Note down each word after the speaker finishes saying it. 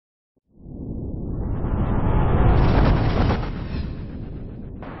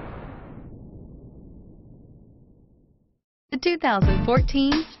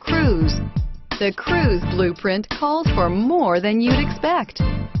2014 Cruze. The Cruze blueprint calls for more than you'd expect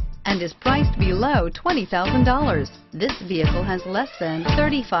and is priced below $20,000. This vehicle has less than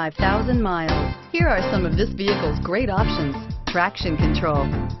 35,000 miles. Here are some of this vehicle's great options: traction control,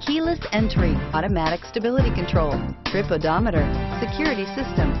 keyless entry, automatic stability control, trip odometer, security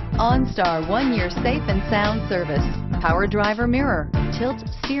system, OnStar 1-year safe and sound service, power driver mirror, tilt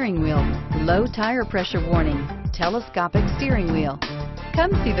steering wheel, low tire pressure warning, telescopic steering wheel.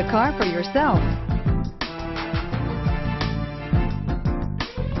 Come see the car for yourself.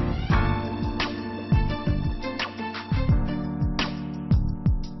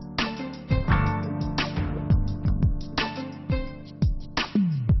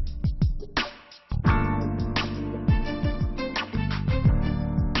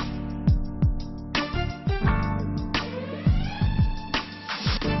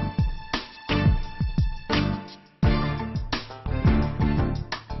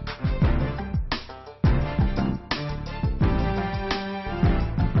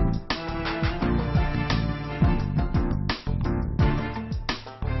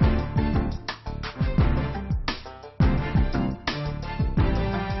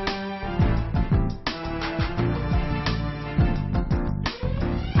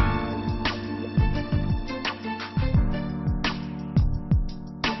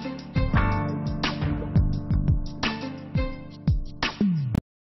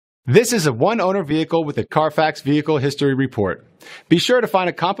 This is a one-owner vehicle with a Carfax Vehicle History Report. Be sure to find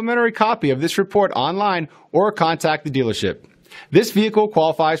a complimentary copy of this report online or contact the dealership. This vehicle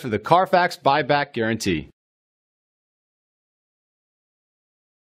qualifies for the Carfax Buyback Guarantee.